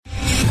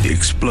the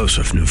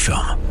explosive new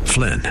film,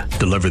 Flynn,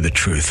 Deliver the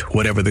Truth,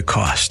 Whatever the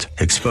Cost,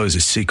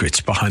 exposes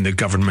secrets behind the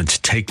government's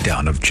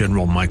takedown of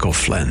General Michael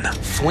Flynn.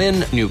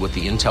 Flynn knew what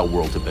the intel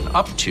world had been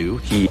up to.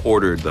 He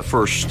ordered the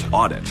first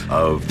audit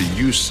of the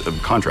use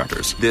of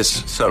contractors.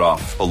 This set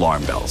off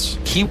alarm bells.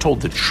 He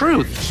told the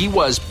truth. He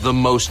was the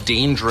most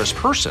dangerous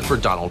person for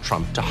Donald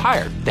Trump to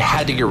hire. They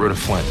had to get rid of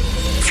Flynn.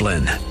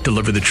 Flynn,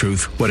 Deliver the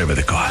Truth, Whatever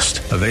the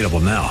Cost. Available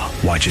now.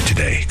 Watch it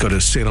today. Go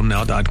to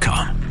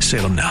salemnow.com.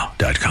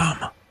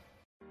 salemnow.com.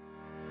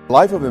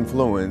 Life of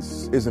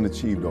influence isn't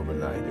achieved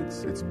overnight.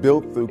 It's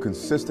built through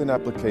consistent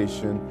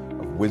application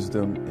of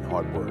wisdom and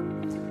hard work.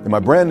 In my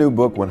brand new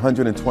book,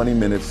 120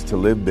 Minutes to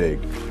Live Big,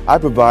 I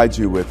provide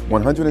you with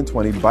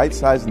 120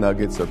 bite-sized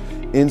nuggets of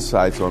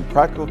insights on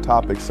practical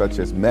topics such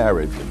as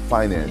marriage and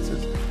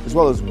finances, as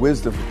well as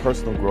wisdom for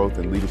personal growth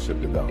and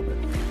leadership development.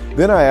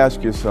 Then I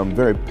ask you some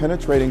very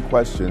penetrating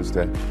questions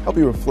to help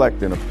you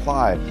reflect and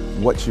apply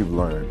what you've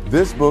learned.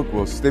 This book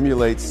will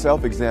stimulate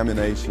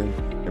self-examination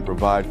and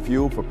provide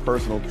fuel for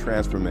personal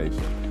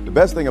transformation. The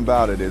best thing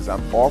about it is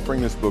I'm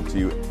offering this book to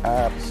you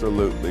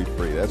absolutely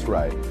free. That's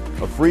right.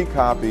 A free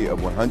copy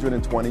of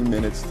 120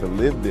 Minutes to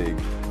Live Big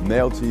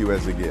mailed to you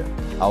as a gift.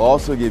 I'll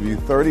also give you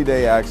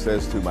 30-day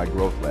access to my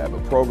Growth Lab, a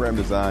program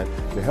designed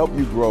to help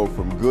you grow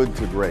from good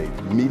to great,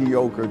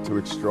 mediocre to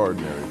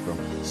extraordinary, from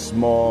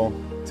small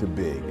to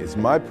big. It's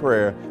my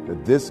prayer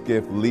that this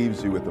gift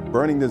leaves you with a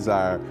burning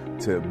desire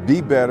to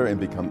be better and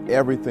become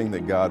everything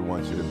that God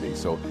wants you to be.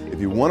 So if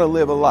you want to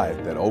live a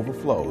life that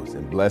overflows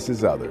and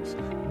blesses others,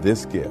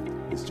 this gift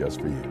is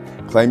just for you.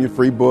 Claim your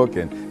free book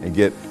and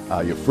get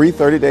your free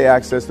 30-day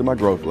access to my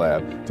Growth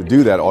Lab. To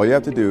do that, all you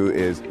have to do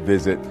is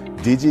visit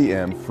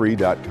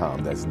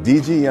dgmfree.com. That's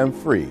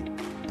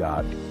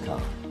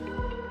dgmfree.com.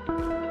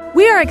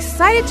 We are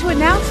excited to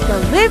announce the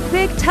Live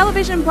Big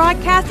television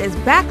broadcast is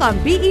back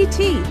on BET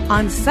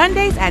on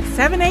Sundays at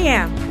 7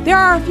 a.m. There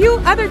are a few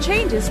other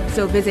changes,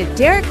 so visit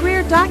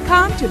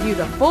DerekGreer.com to view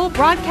the full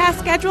broadcast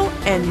schedule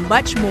and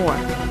much more.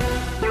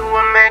 You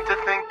were meant to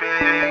think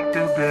big,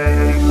 too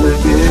big,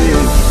 live big.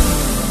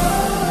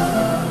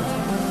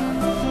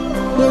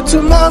 But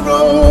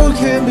tomorrow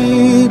can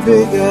be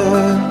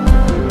bigger.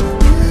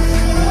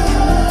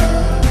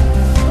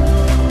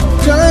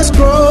 Just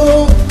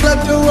grow,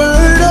 let the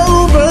word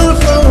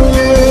overflow,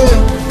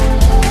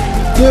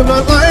 yeah. Live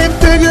a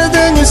life bigger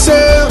than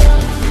yourself.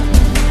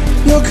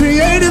 You're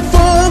created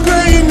for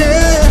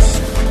greatness.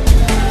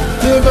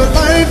 Live a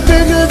life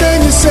bigger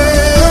than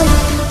yourself.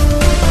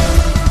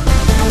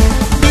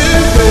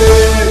 Live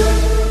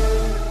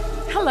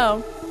big.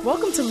 Hello,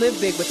 welcome to Live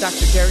Big with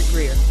Dr. Derek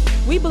Greer.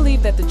 We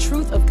believe that the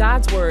truth of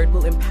God's Word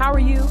will empower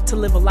you to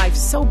live a life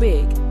so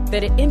big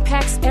that it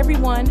impacts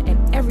everyone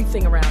and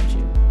everything around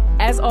you.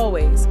 As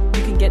always,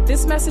 you can get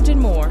this message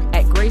and more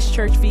at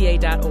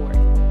gracechurchva.org.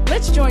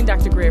 Let's join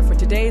Dr. Greer for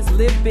today's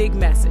Live Big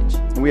message.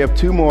 We have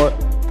two more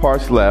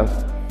parts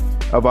left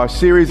of our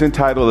series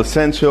entitled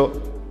Essential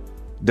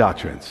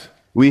Doctrines.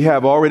 We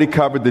have already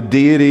covered the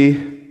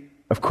deity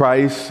of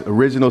Christ,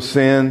 original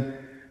sin,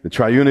 the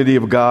triunity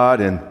of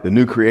God, and the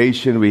new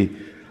creation we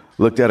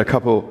looked at a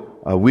couple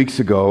weeks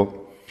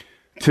ago.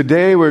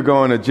 Today we're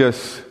going to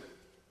just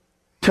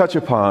touch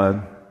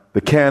upon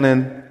the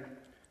canon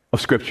of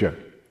Scripture.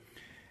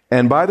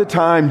 And by the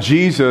time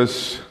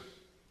Jesus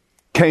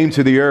came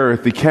to the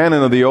earth, the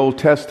canon of the Old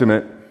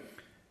Testament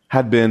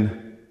had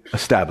been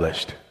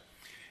established.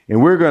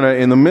 And we're going to,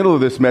 in the middle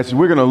of this message,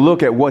 we're going to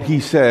look at what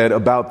he said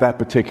about that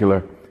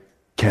particular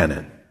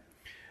canon.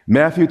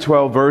 Matthew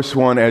 12, verse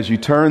 1, as you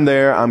turn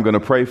there, I'm going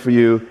to pray for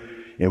you,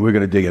 and we're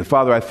going to dig in.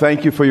 Father, I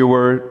thank you for your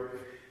word.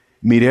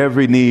 Meet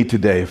every need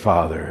today,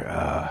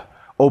 Father.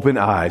 Open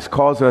eyes.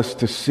 Cause us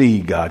to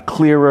see, God,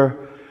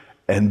 clearer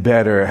and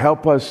better.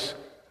 Help us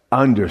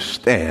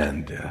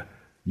understand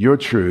your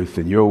truth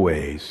and your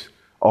ways,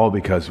 all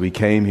because we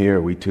came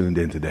here, we tuned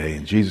in today.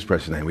 In Jesus'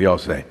 precious name, we all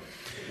say,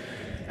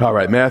 all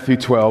right, Matthew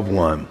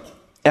 12:1.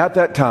 At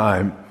that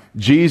time,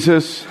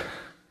 Jesus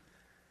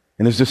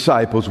and his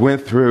disciples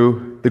went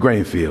through the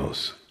grain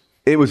fields.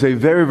 It was a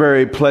very,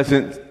 very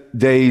pleasant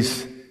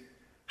day's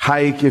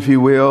hike, if you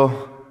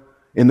will,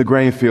 in the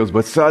grain fields,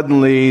 but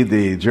suddenly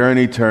the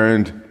journey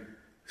turned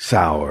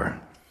sour.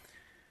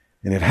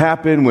 And it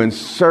happened when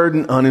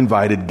certain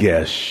uninvited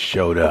guests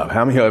showed up.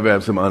 How many of you ever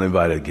have some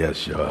uninvited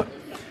guests show up?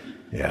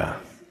 Yeah.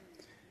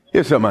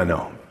 Here's something I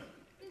know.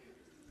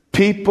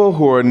 People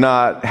who are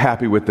not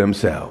happy with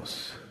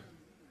themselves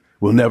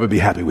will never be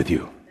happy with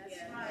you.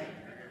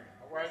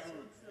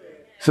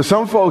 So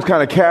some folks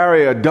kind of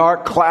carry a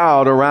dark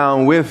cloud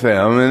around with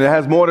them, and it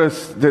has more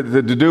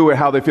to do with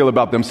how they feel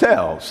about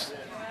themselves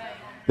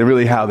than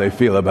really how they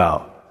feel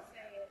about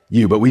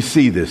you. But we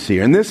see this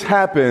here. And this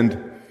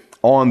happened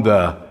on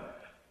the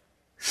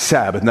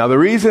Sabbath. Now, the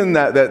reason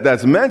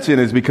that's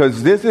mentioned is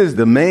because this is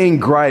the main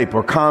gripe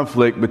or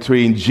conflict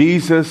between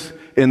Jesus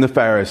and the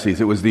Pharisees.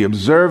 It was the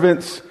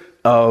observance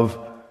of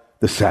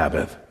the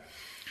Sabbath.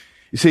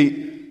 You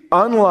see,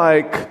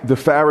 unlike the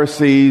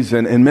Pharisees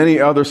and many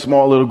other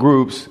small little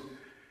groups,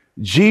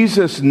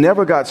 Jesus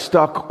never got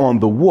stuck on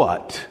the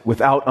what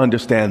without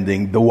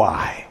understanding the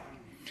why.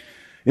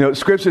 You know,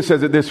 Scripture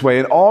says it this way,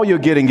 and all you're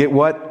getting, get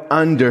what?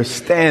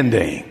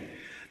 Understanding.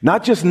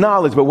 Not just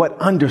knowledge, but what?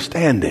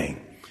 Understanding.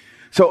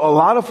 So a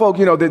lot of folk,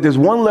 you know, there's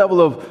one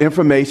level of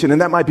information,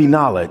 and that might be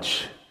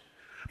knowledge.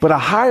 But a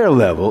higher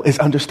level is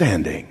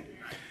understanding.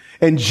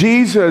 And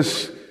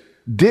Jesus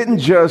didn't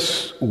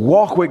just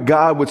walk with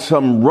God with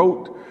some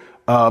rote,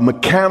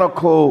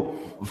 mechanical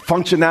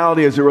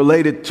functionality as it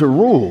related to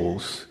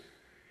rules.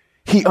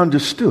 He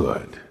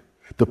understood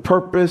the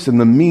purpose and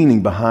the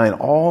meaning behind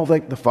all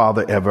that the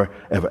Father ever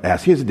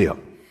asked. Here's the deal.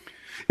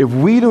 If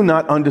we do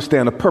not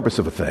understand the purpose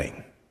of a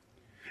thing,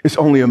 it's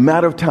only a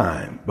matter of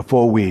time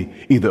before we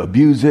either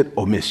abuse it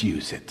or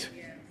misuse it.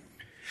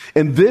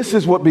 And this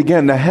is what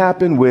began to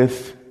happen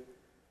with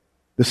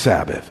the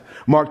Sabbath.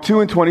 Mark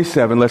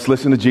 2:27, let's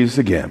listen to Jesus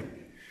again.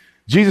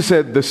 Jesus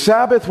said, the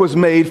Sabbath was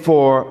made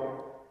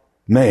for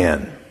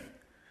man,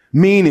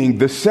 meaning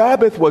the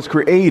Sabbath was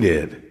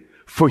created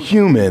for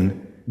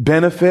human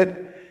benefit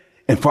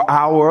and for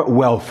our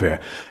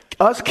welfare.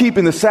 Us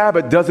keeping the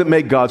Sabbath doesn't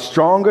make God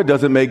stronger,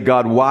 doesn't make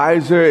God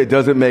wiser, it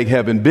doesn't make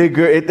heaven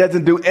bigger, it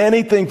doesn't do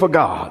anything for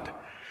God.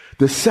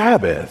 The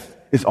Sabbath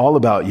is all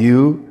about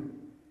you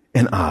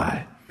and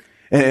I.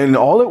 And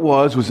all it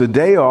was a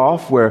day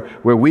off where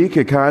we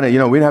could kind of, you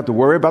know, we didn't have to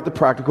worry about the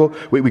practical.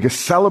 We could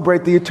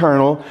celebrate the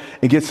eternal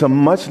and get some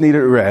much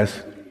needed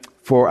rest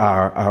for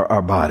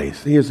our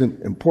bodies. Here's an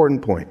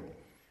important point.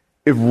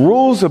 If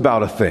rules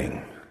about a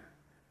thing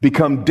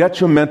become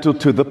detrimental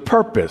to the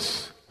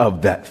purpose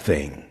of that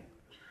thing,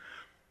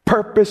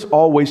 purpose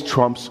always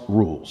trumps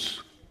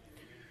rules.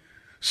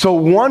 So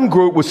one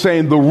group was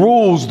saying the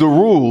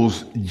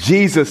rules.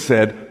 Jesus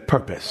said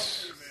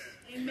purpose.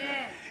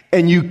 Amen.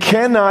 And you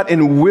cannot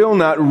and will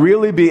not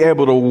really be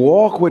able to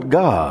walk with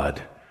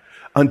God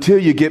until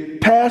you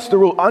get past the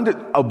rule,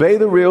 obey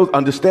the rules,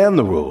 understand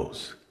the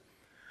rules.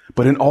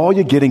 But in all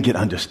you're getting, get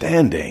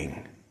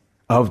understanding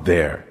of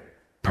their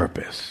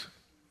purpose.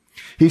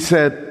 He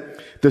said,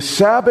 the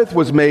Sabbath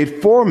was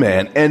made for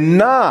man and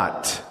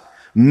not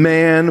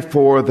man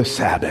for the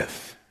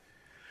Sabbath.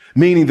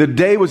 Meaning the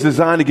day was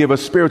designed to give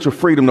us spiritual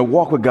freedom to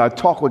walk with God,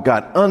 talk with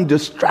God,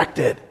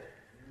 undistracted,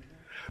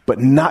 but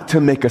not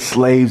to make us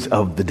slaves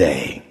of the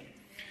day.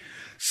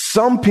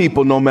 Some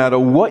people, no matter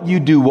what you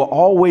do, will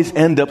always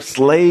end up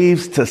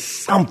slaves to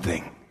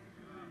something.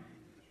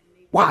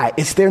 Why?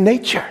 It's their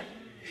nature.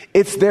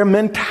 It's their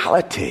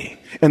mentality.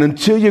 And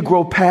until you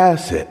grow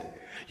past it,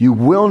 you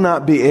will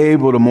not be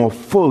able to more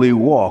fully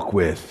walk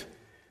with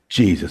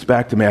Jesus.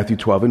 Back to Matthew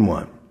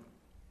 12:1.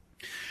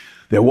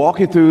 They're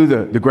walking through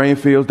the grain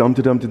fields,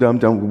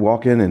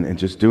 walking and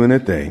just doing their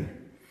thing.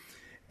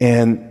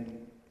 And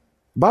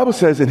the Bible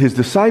says that his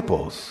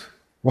disciples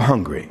were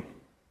hungry.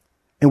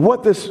 And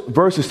what this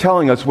verse is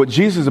telling us, what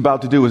Jesus is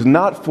about to do is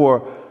not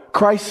for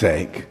Christ's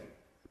sake,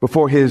 but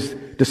for his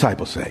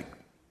disciples' sake.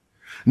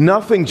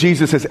 Nothing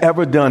Jesus has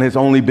ever done has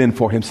only been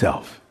for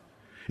himself.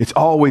 It's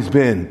always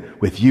been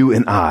with you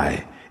and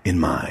I in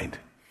mind.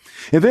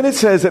 And then it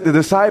says that the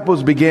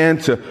disciples began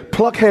to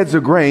pluck heads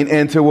of grain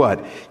and to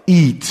what?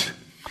 Eat.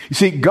 You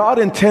see, God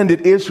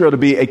intended Israel to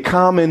be a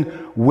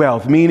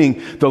commonwealth,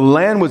 meaning the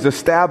land was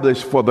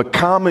established for the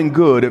common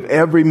good of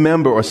every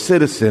member or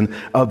citizen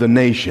of the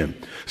nation.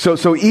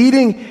 So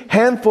eating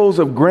handfuls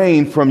of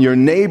grain from your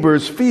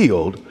neighbor's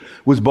field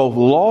was both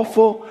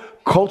lawful,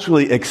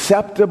 culturally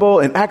acceptable,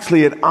 and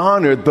actually it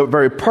honored the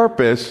very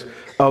purpose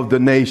of the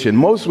nation.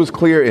 Moses was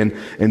clear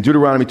in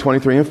Deuteronomy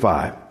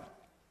 23:5.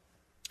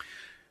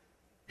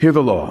 Hear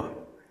the law.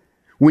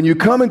 When you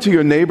come into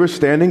your neighbor's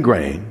standing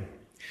grain,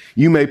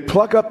 you may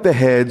pluck up the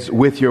heads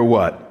with your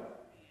what?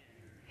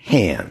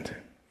 Hand.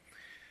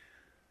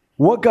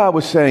 What God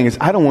was saying is,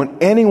 I don't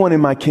want anyone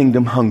in my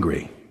kingdom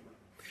hungry.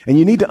 And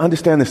you need to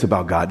understand this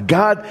about God.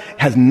 God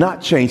has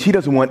not changed. He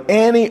doesn't want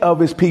any of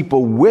his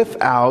people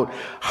without,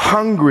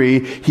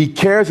 hungry. He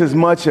cares as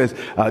much as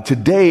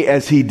today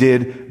as he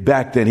did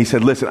back then. He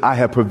said, listen, I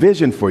have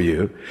provision for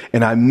you,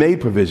 and I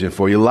made provision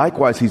for you.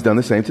 Likewise, he's done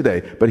the same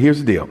today. But here's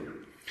the deal.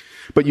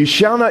 But you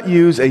shall not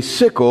use a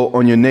sickle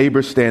on your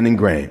neighbor's standing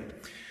grain.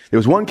 There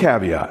was one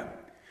caveat.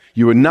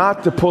 You were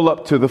not to pull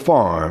up to the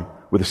farm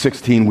with a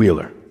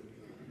 16-wheeler.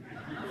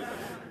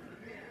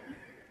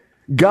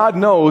 God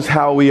knows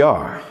how we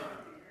are.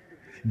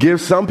 Give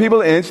some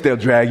people an inch, they'll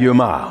drag you a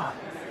mile.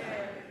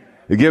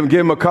 You give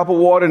them a cup of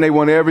water and they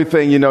want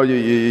everything, you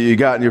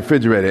got in your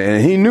refrigerator.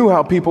 And he knew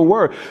how people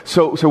were.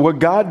 So what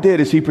God did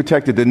is he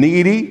protected the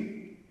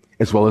needy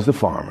as well as the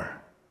farmer.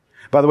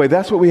 By the way,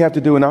 that's what we have to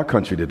do in our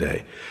country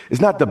today.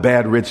 It's not the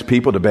bad rich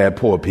people, the bad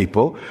poor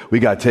people. We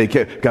got to take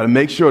care, got to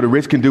make sure the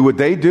rich can do what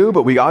they do,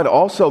 but we ought to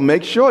also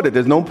make sure that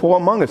there's no poor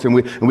among us. And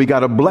we got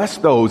to bless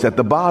those at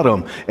the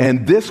bottom.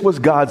 And this was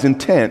God's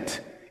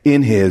intent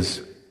in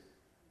his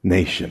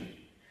nation.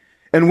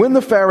 And when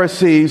the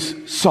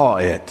Pharisees saw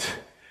it,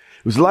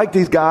 it was like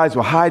these guys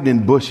were hiding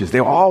in bushes.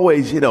 They were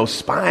always,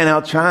 spying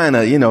out, trying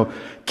to,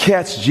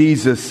 catch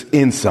Jesus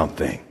in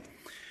something.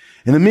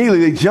 And immediately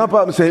they jump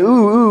up and say,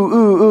 ooh, ooh,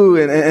 ooh, ooh.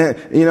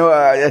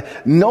 And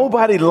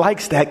nobody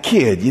likes that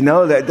kid,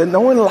 that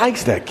no one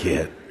likes that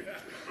kid.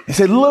 He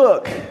said,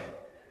 look,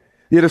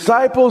 your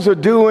disciples are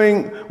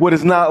doing what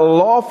is not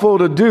lawful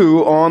to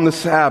do on the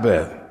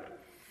Sabbath.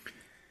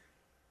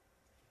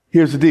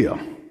 Here's the deal,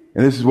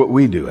 and this is what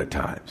we do at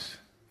times.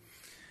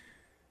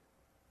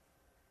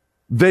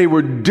 They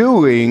were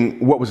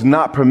doing what was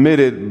not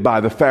permitted by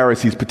the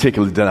Pharisees'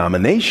 particular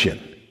denomination.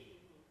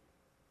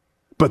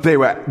 But they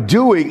were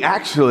doing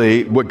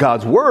actually what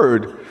God's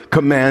word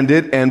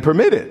commanded and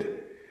permitted.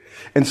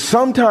 And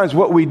sometimes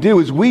what we do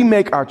is we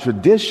make our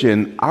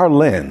tradition our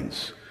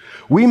lens.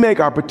 We make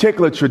our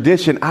particular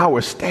tradition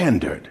our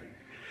standard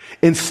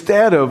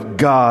instead of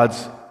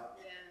God's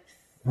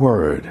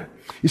word.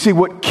 You see,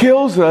 what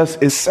kills us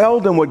is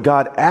seldom what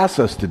God asks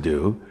us to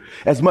do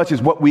as much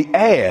as what we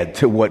add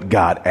to what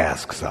God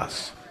asks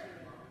us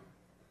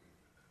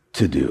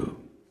to do.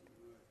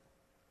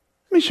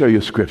 Let me show you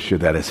a scripture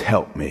that has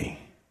helped me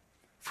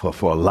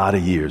for a lot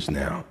of years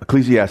now.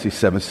 Ecclesiastes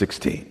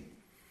 7:16.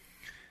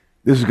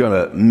 This is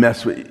going to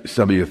mess with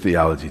some of your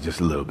theology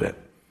just a little bit.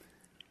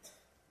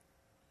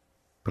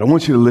 But I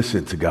want you to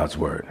listen to God's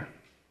word.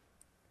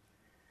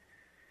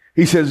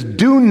 He says,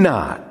 do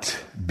not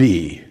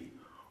be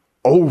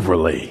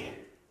overly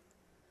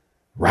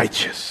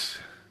righteous.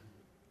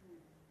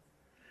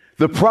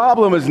 The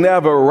problem is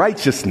never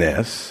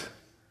righteousness,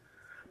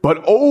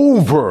 but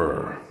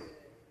over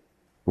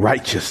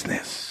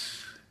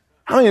righteousness.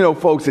 How many know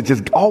folks that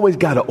just always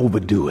got to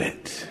overdo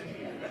it?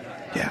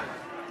 Yeah.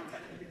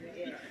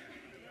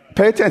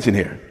 Pay attention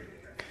here.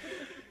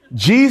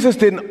 Jesus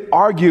didn't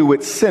argue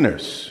with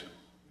sinners.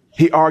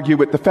 He argued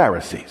with the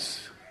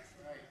Pharisees.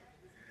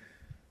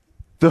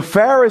 The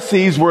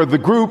Pharisees were the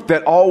group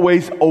that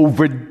always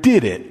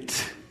overdid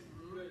it.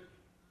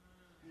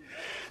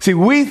 See,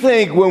 we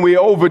think when we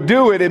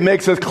overdo it, it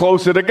makes us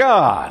closer to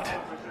God.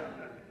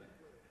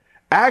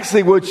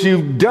 Actually, what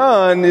you've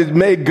done is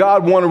made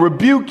God want to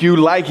rebuke you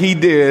like he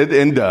did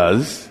and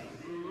does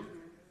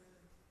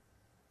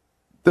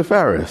the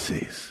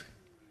Pharisees.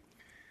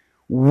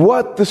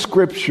 What the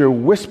scripture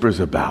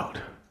whispers about,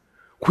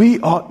 we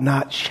ought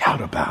not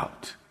shout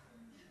about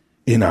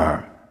in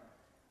our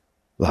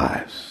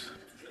lives.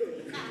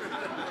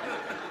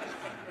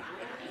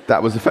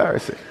 That was the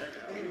Pharisee.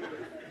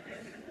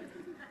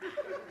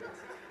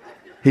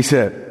 He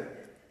said,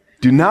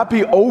 do not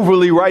be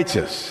overly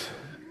righteous.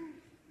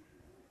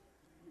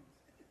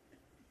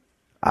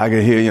 I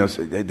could hear,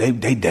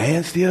 they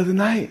danced the other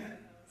night.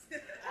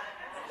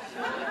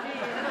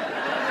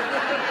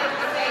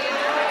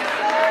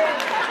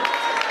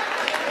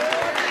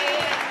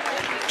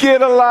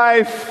 Get a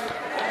life.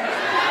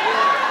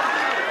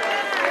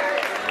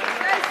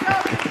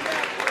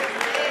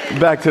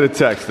 Back to the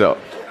text, though.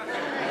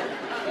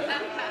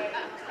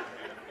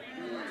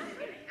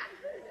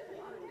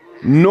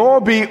 Nor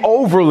be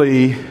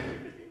overly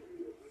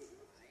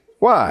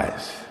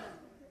wise.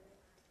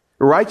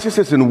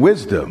 Righteousness and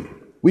wisdom.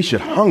 We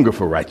should hunger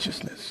for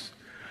righteousness.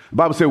 The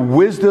Bible says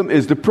wisdom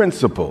is the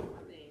principal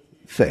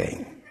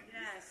thing.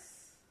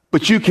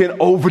 But you can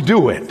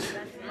overdo it.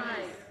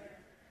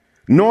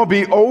 Nor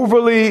be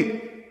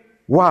overly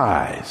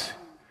wise.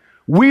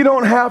 We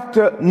don't have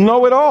to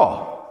know it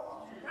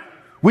all.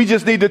 We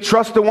just need to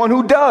trust the one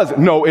who does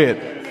know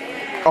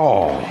it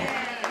all.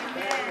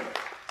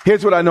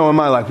 Here's what I know in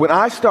my life. When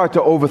I start to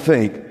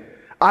overthink,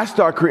 I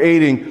start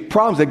creating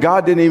problems that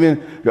God didn't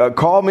even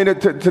call me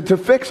to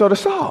fix or to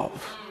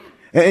solve.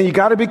 And you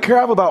got to be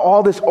careful about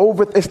all this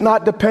it's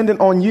not dependent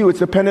on you. It's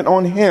dependent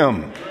on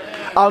him.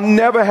 I'll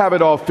never have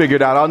it all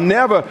figured out. I'll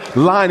never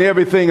line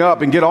everything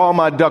up and get all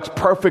my ducks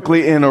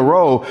perfectly in a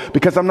row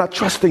because I'm not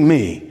trusting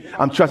me.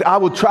 I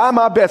will try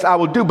my best. I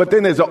will do. But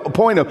then there's a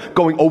point of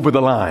going over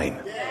the line.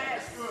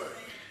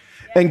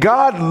 And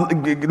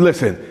God,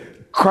 listen,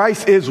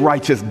 Christ is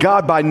righteous.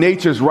 God by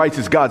nature is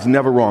righteous. God's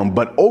never wrong.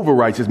 But over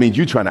righteous means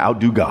you trying to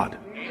outdo God.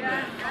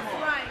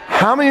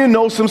 How many of you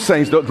know some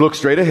saints that look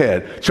straight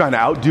ahead trying to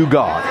outdo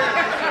God?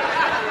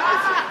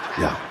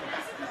 Yeah.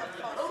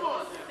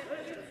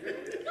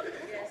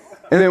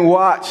 And then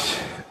watch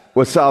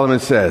what Solomon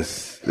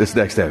says this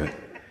next statement.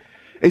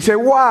 He said,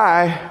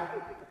 why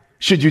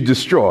should you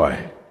destroy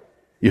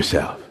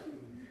yourself?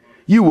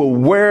 You will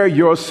wear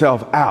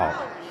yourself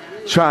out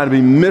trying to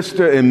be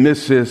Mr. and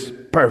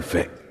Mrs.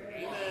 Perfect.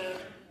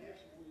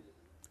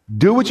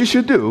 Do what you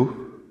should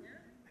do.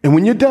 And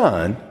when you're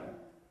done,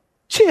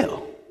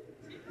 chill.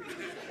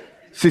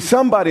 See,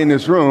 somebody in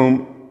this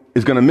room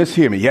is going to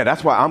mishear me. Yeah,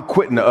 that's why I'm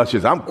quitting the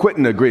ushers. I'm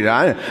quitting the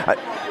greeter.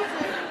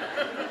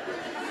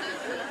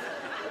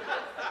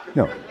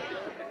 No.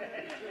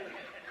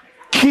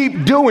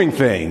 Keep doing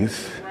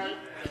things,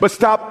 but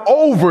stop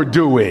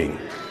overdoing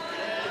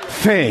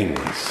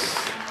things.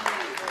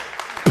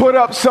 Put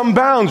up some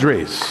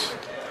boundaries.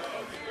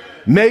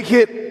 Make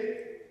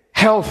it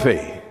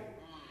healthy.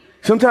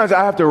 Sometimes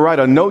I have to write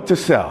a note to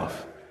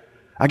self.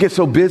 I get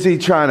so busy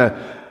trying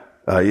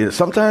to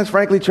sometimes,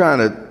 frankly, trying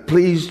to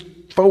please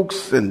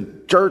folks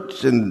and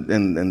church and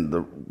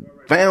the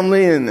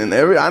family and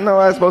I know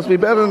I'm supposed to be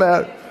better than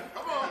that.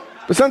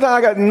 But sometimes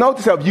I got to note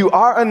to myself, you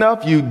are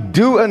enough, you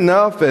do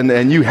enough,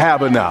 and you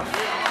have enough.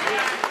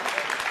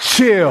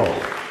 Chill.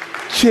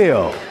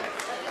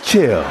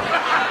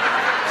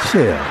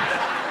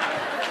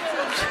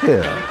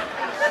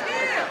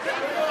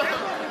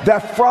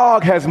 That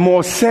frog has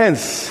more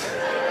sense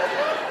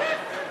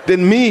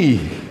than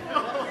me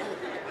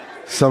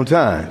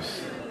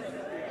sometimes.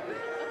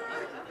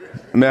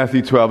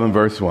 Matthew 12 and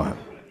verse 1.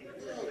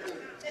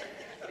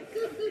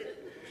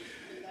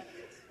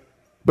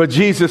 But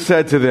Jesus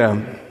said to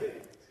them,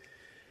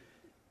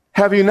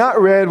 have you not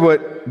read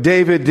what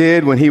David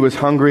did when he was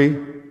hungry?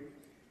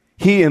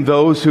 He and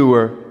those who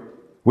were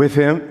with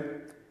him.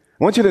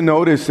 I want you to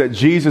notice that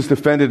Jesus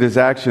defended his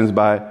actions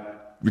by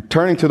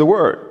returning to the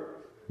Word,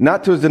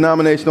 not to his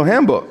denominational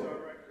handbook.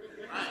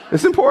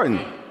 It's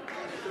important.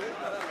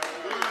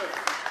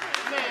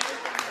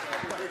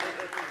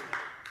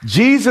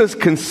 Jesus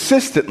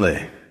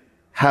consistently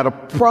had a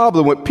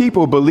problem with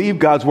people who believed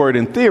God's Word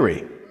in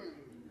theory,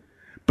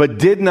 but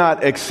did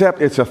not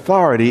accept its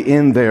authority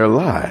in their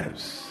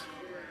lives.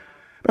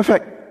 In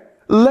fact,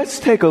 let's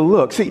take a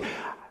look. See,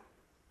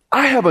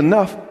 I have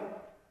enough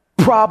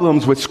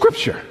problems with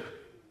Scripture.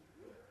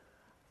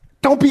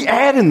 Don't be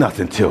adding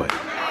nothing to it.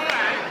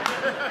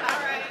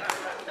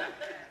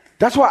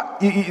 That's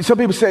why some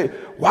people say,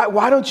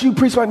 why don't you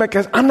preach like that?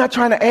 Because I'm not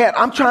trying to add.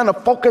 I'm trying to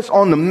focus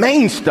on the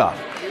main stuff.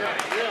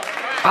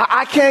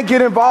 I can't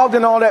get involved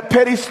in all that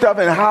petty stuff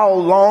and how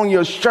long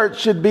your shirt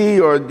should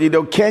be, or,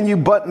 can you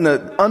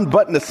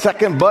unbutton the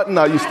second button?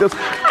 Are you still...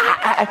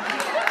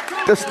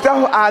 the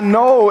stuff I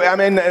know, I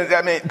mean,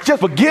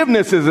 just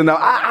forgiveness is enough.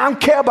 I don't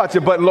care about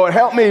your button, Lord.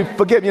 Help me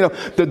forgive.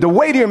 The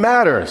weightier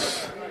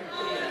matters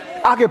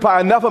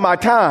occupy enough of my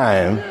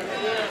time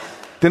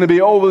than to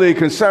be overly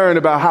concerned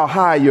about how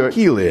high your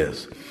heel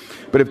is.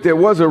 But if there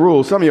was a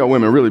rule, some of y'all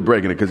women really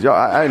breaking it, because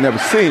I ain't never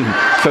seen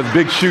such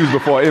big shoes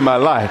before in my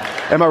life.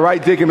 Am I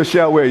right, Dick and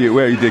Michelle? Where are you,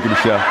 Dick and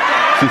Michelle?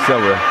 She's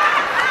somewhere.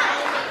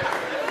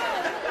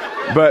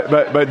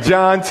 But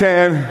John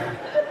 10,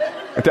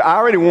 I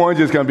already warned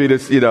you it's going to be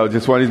this,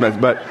 just one of these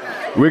messages. But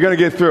we're going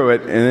to get through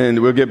it, and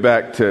then we'll get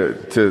back to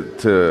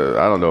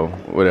I don't know,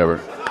 whatever,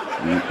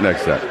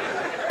 next time.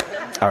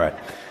 All right.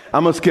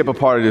 I'm going to skip a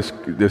part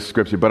of this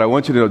scripture, but I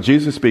want you to know,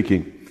 Jesus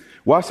speaking,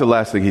 watch the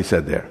last thing he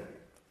said there.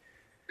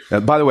 Now,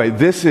 by the way,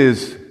 this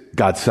is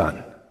God's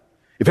Son.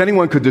 If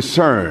anyone could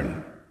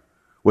discern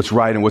what's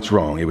right and what's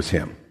wrong, it was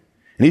him.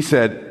 And he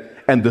said,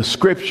 and the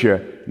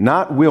scripture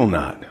not will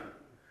not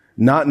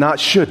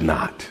should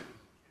not,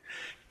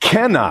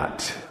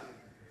 cannot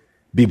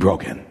be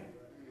broken.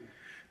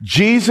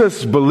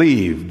 Jesus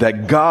believed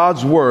that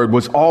God's word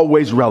was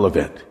always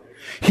relevant.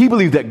 He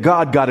believed that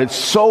God got it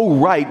so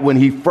right when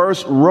he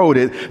first wrote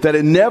it that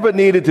it never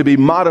needed to be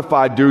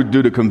modified due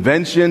to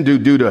convention,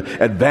 due to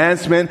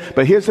advancement.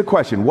 But here's the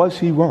question. Was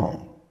he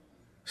wrong?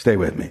 Stay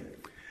with me.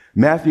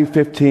 Matthew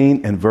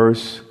 15 and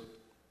verse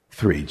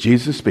 3.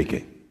 Jesus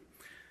speaking.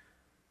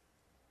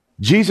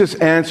 Jesus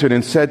answered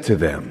and said to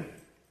them,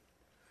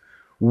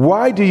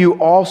 why do you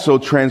also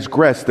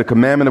transgress the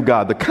commandment of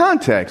God? The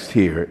context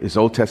here is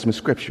Old Testament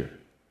scripture.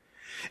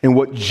 And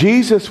what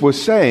Jesus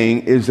was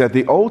saying is that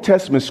the Old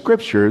Testament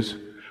scriptures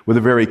were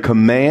the very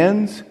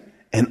commands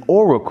and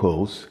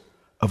oracles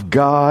of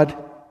God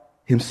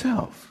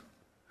himself.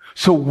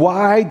 So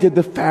why did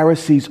the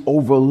Pharisees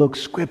overlook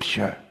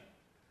scripture?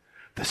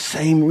 The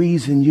same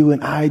reason you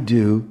and I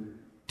do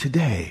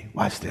today.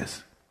 Watch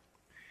this.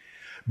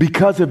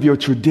 Because of your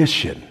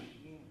tradition.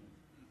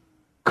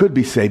 Could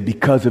be said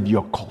because of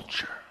your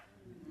culture.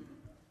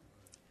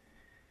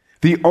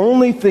 The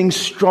only thing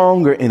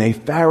stronger in a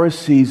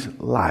Pharisee's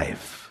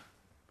life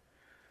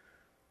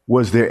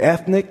was their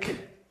ethnic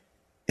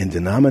and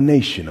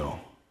denominational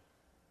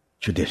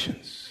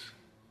traditions.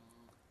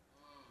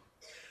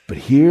 But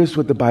here's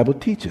what the Bible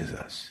teaches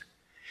us.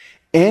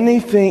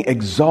 Anything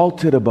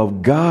exalted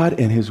above God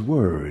and his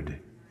word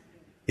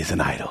is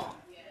an idol.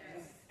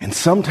 And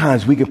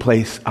sometimes we can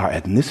place our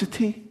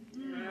ethnicity,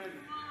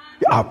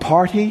 our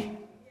party,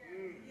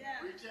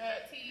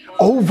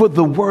 over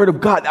the word of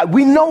God.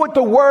 We know what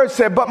the word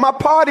said, but my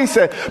party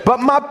said, but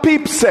my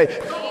peeps say.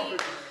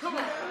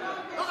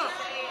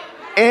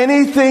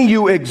 Anything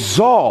you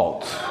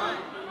exalt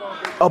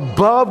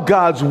above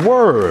God's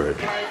word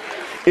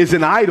is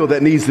an idol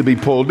that needs to be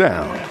pulled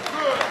down.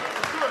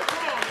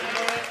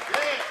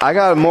 I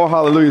got more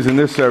hallelujahs in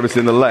this service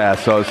than the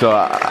last, so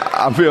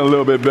I'm feeling a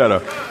little bit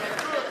better.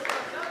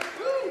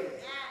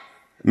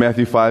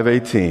 Matthew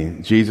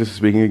 5:18, Jesus is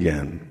speaking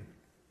again.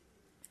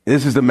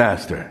 This is the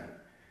master.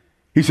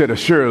 He said,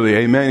 assuredly,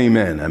 amen,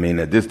 amen. I mean,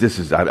 this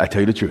is, I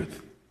tell you the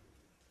truth.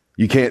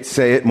 You can't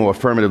say it more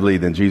affirmatively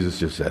than Jesus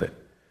just said it.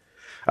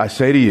 I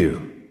say to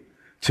you,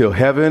 till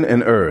heaven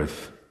and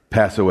earth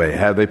pass away.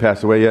 Have they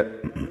passed away yet?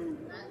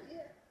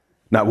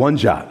 Not one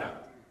jot,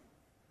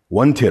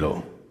 one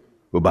tittle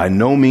will by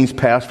no means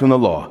pass from the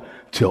law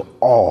till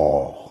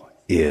all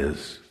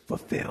is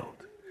fulfilled.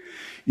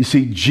 You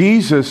see,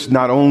 Jesus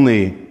not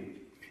only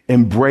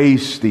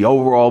embraced the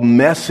overall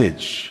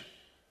message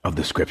of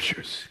the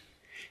scriptures.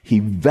 He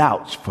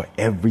vouched for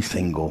every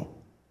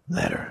single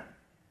letter.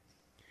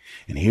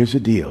 And here's the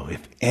deal.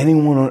 If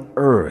anyone on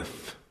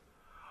earth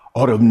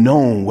ought to have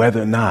known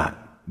whether or not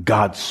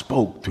God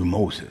spoke through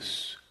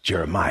Moses,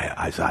 Jeremiah,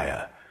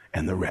 Isaiah,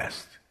 and the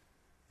rest,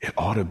 it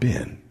ought to have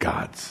been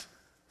God's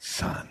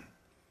son.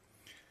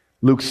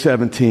 Luke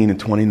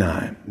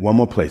 17:29. One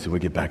more place and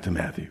we'll get back to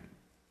Matthew.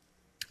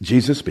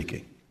 Jesus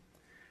speaking.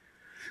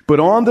 But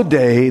on the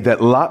day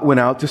that Lot went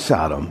out to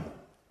Sodom,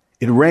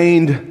 it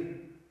rained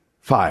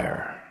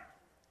fire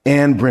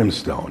and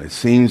brimstone. It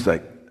seems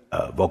like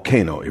a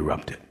volcano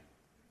erupted.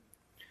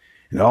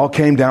 And it all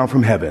came down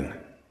from heaven,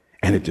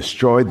 and it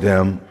destroyed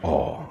them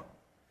all.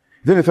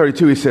 Then in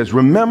 32, he says,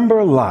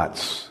 remember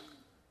Lot's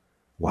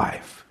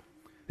wife.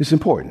 This is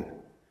important.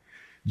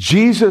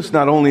 Jesus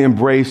not only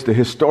embraced the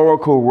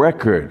historical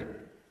record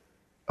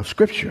of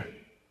Scripture,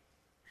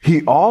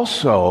 he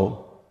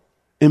also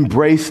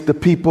embraced the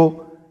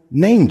people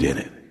named in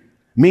it.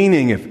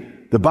 Meaning,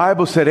 if the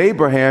Bible said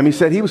Abraham, he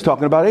said he was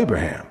talking about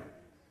Abraham.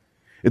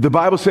 If the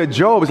Bible said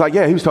Job, it's like,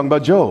 yeah, he was talking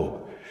about Job.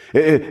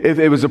 If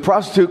it was a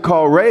prostitute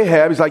called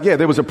Rahab, he's like, yeah,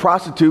 there was a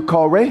prostitute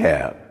called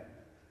Rahab.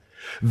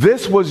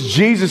 This was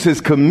Jesus'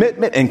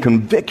 commitment and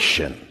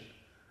conviction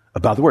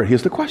about the word.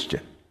 Here's the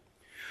question.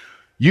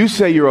 You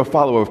say you're a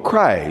follower of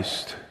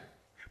Christ,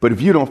 but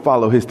if you don't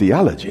follow his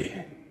theology,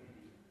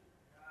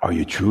 are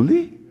you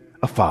truly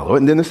a follower?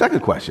 And then the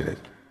second question is,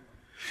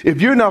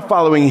 if you're not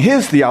following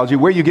his theology,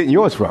 where are you getting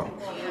yours from?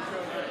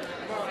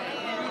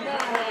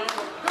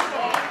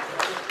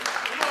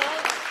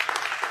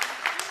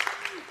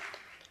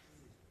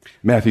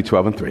 Matthew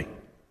 12:3.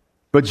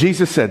 But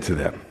Jesus said to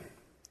them,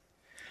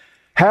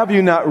 have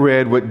you not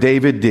read what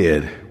David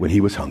did when he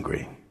was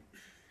hungry?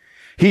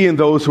 He and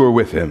those who were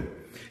with him,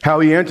 how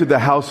he entered the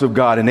house of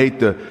God and ate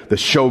the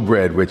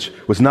showbread, which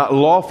was not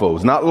lawful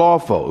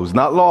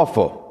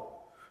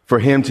for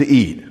him to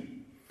eat,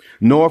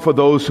 nor for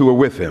those who were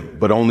with him,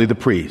 but only the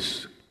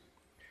priests.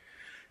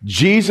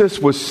 Jesus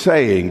was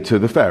saying to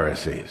the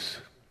Pharisees,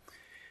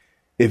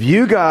 if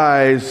you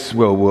guys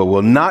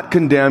will not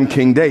condemn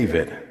King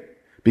David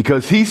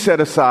because he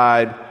set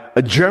aside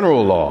a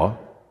general law,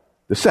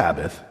 the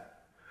Sabbath,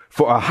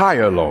 for a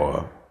higher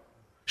law,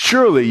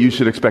 surely you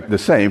should expect the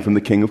same from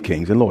the King of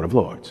Kings and Lord of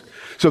Lords.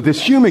 So if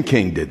this human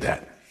king did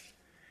that,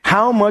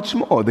 how much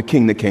more the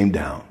king that came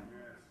down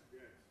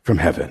from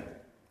heaven?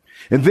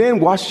 And then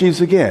watch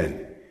Jesus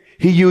again.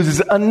 He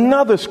uses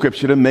another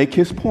scripture to make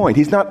his point.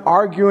 He's not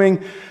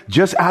arguing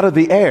just out of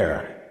the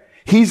air.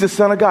 He's the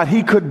Son of God.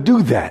 He could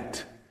do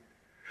that.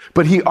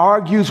 But he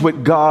argues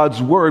with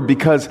God's word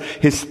because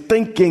his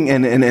thinking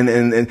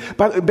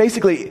but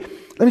basically,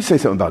 let me say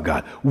something about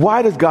God.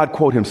 Why does God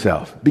quote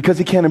himself? Because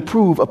he can't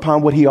improve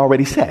upon what he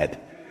already said.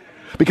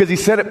 Because he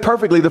said it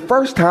perfectly the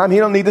first time, he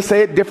don't need to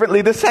say it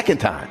differently the second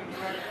time.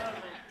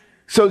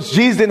 So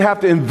Jesus didn't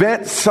have to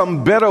invent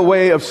some better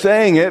way of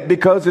saying it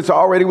because it's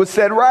already was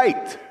said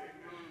right.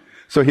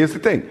 So here's the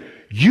thing.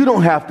 You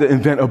don't have to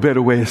invent a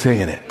better way of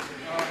saying it.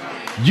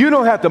 You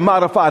don't have to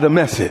modify the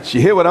message.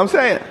 You hear what I'm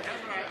saying?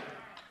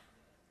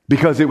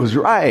 Because it was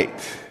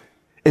right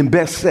and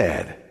best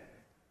said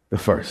the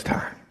first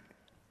time.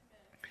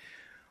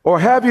 Or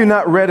have you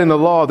not read in the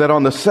law that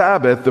on the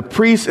Sabbath, the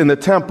priests in the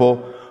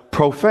temple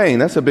profane?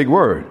 That's a big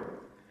word.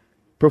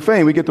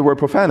 Profane, we get the word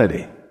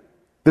profanity.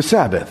 The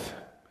Sabbath.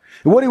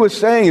 And what he was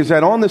saying is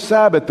that on the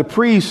Sabbath, the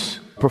priest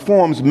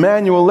performs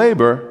manual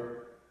labor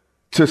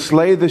to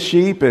slay the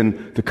sheep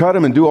and to cut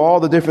them and do all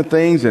the different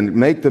things and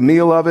make the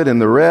meal of it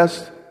and the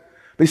rest.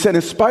 But he said,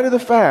 in spite of the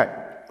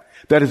fact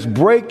that it's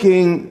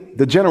breaking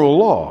the general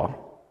law,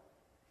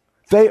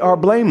 they are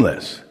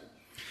blameless.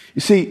 You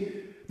see,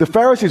 the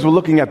Pharisees were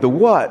looking at the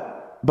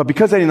what, but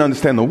because they didn't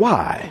understand the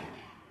why,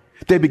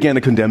 they began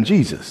to condemn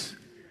Jesus.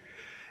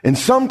 And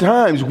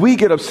sometimes we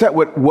get upset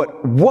with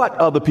what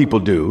other people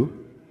do,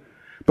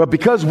 but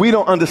because we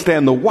don't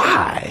understand the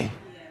why,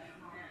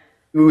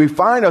 we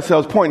find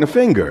ourselves pointing a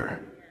finger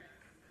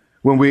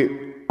when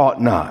we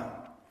ought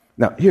not.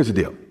 Now, here's the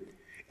deal.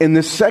 In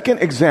this second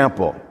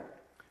example,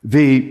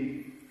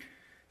 the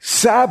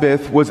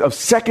Sabbath was of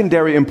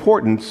secondary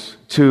importance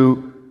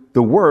to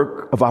the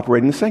work of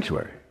operating the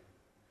sanctuary.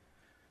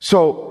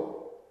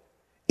 So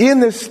in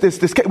this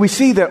we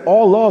see that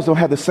all laws don't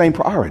have the same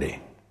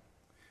priority.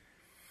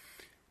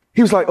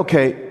 He was like,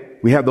 okay,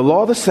 we have the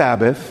law of the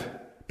Sabbath,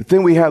 but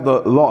then we have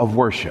the law of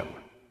worship.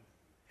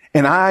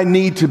 And I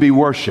need to be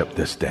worshiped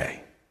this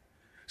day.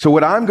 So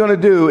what I'm going to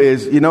do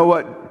is, you know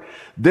what?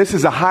 This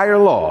is a higher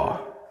law.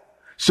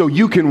 So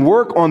you can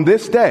work on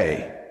this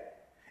day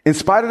in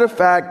spite of the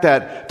fact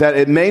that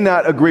it may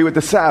not agree with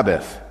the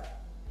Sabbath.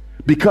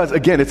 Because,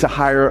 again, it's a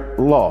higher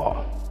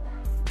law.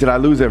 Did I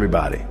lose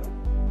everybody?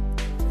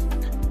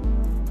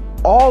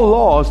 All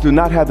laws do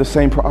not have the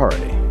same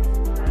priority.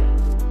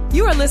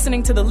 You are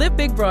listening to the Live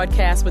Big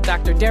broadcast with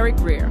Dr. Derek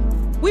Grier.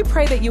 We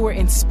pray that you are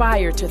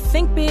inspired to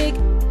think big,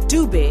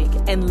 do big,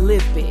 and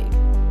live big.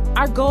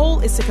 Our goal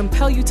is to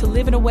compel you to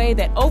live in a way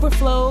that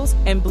overflows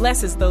and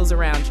blesses those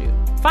around you.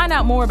 Find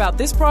out more about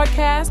this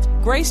broadcast,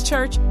 Grace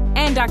Church,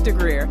 and Dr.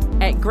 Greer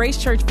at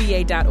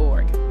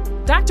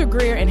gracechurchva.org. Dr.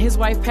 Greer and his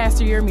wife,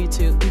 Pastor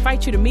Yermutu,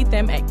 invite you to meet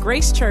them at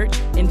Grace Church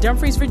in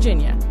Dumfries,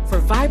 Virginia, for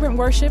vibrant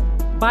worship,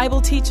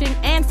 Bible teaching,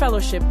 and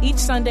fellowship each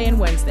Sunday and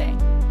Wednesday.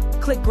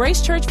 Click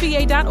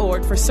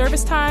gracechurchva.org for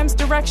service times,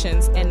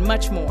 directions, and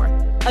much more.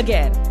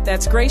 Again,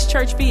 that's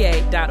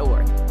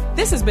gracechurchva.org.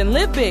 This has been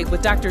Live Big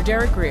with Dr.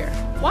 Derek Greer.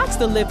 Watch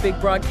the Live Big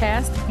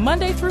broadcast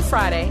Monday through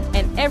Friday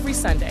and every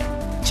Sunday.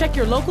 Check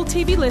your local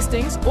TV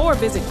listings or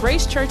visit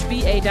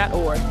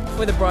gracechurchva.org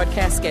for the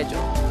broadcast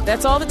schedule.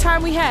 That's all the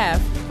time we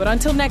have, but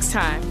until next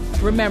time,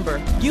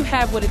 remember, you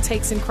have what it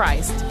takes in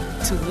Christ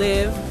to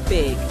live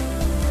big.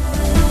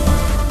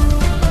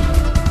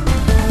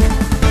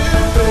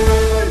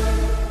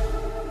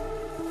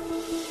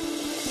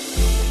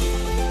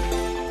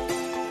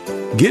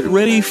 Get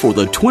ready for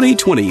the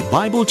 2020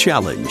 Bible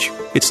Challenge.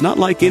 It's not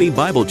like any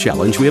Bible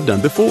challenge we have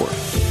done before.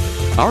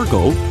 Our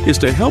goal is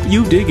to help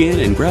you dig in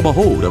and grab a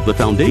hold of the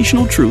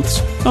foundational truths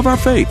of our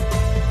faith.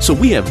 So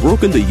we have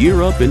broken the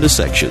year up into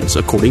sections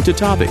according to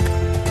topic,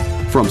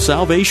 from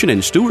salvation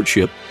and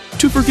stewardship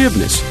to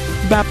forgiveness,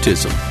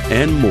 baptism,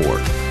 and more.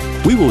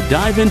 We will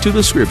dive into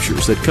the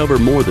scriptures that cover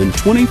more than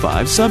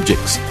 25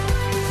 subjects.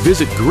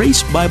 Visit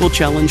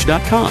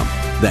GraceBibleChallenge.com.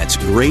 That's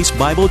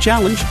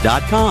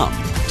GraceBibleChallenge.com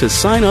to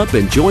sign up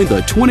and join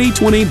the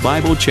 2020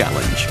 Bible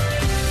Challenge.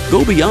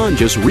 Go beyond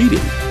just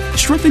reading.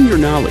 Strengthen your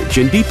knowledge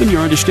and deepen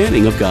your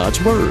understanding of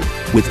God's Word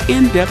with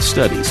in-depth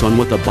studies on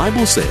what the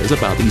Bible says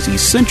about these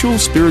essential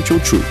spiritual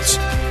truths.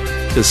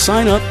 To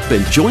sign up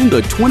and join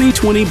the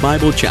 2020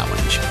 Bible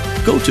Challenge,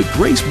 go to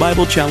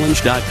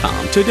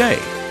GraceBibleChallenge.com today.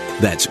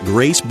 That's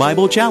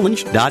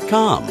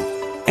GraceBibleChallenge.com.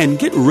 And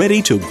get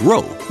ready to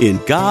grow in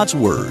God's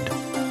Word.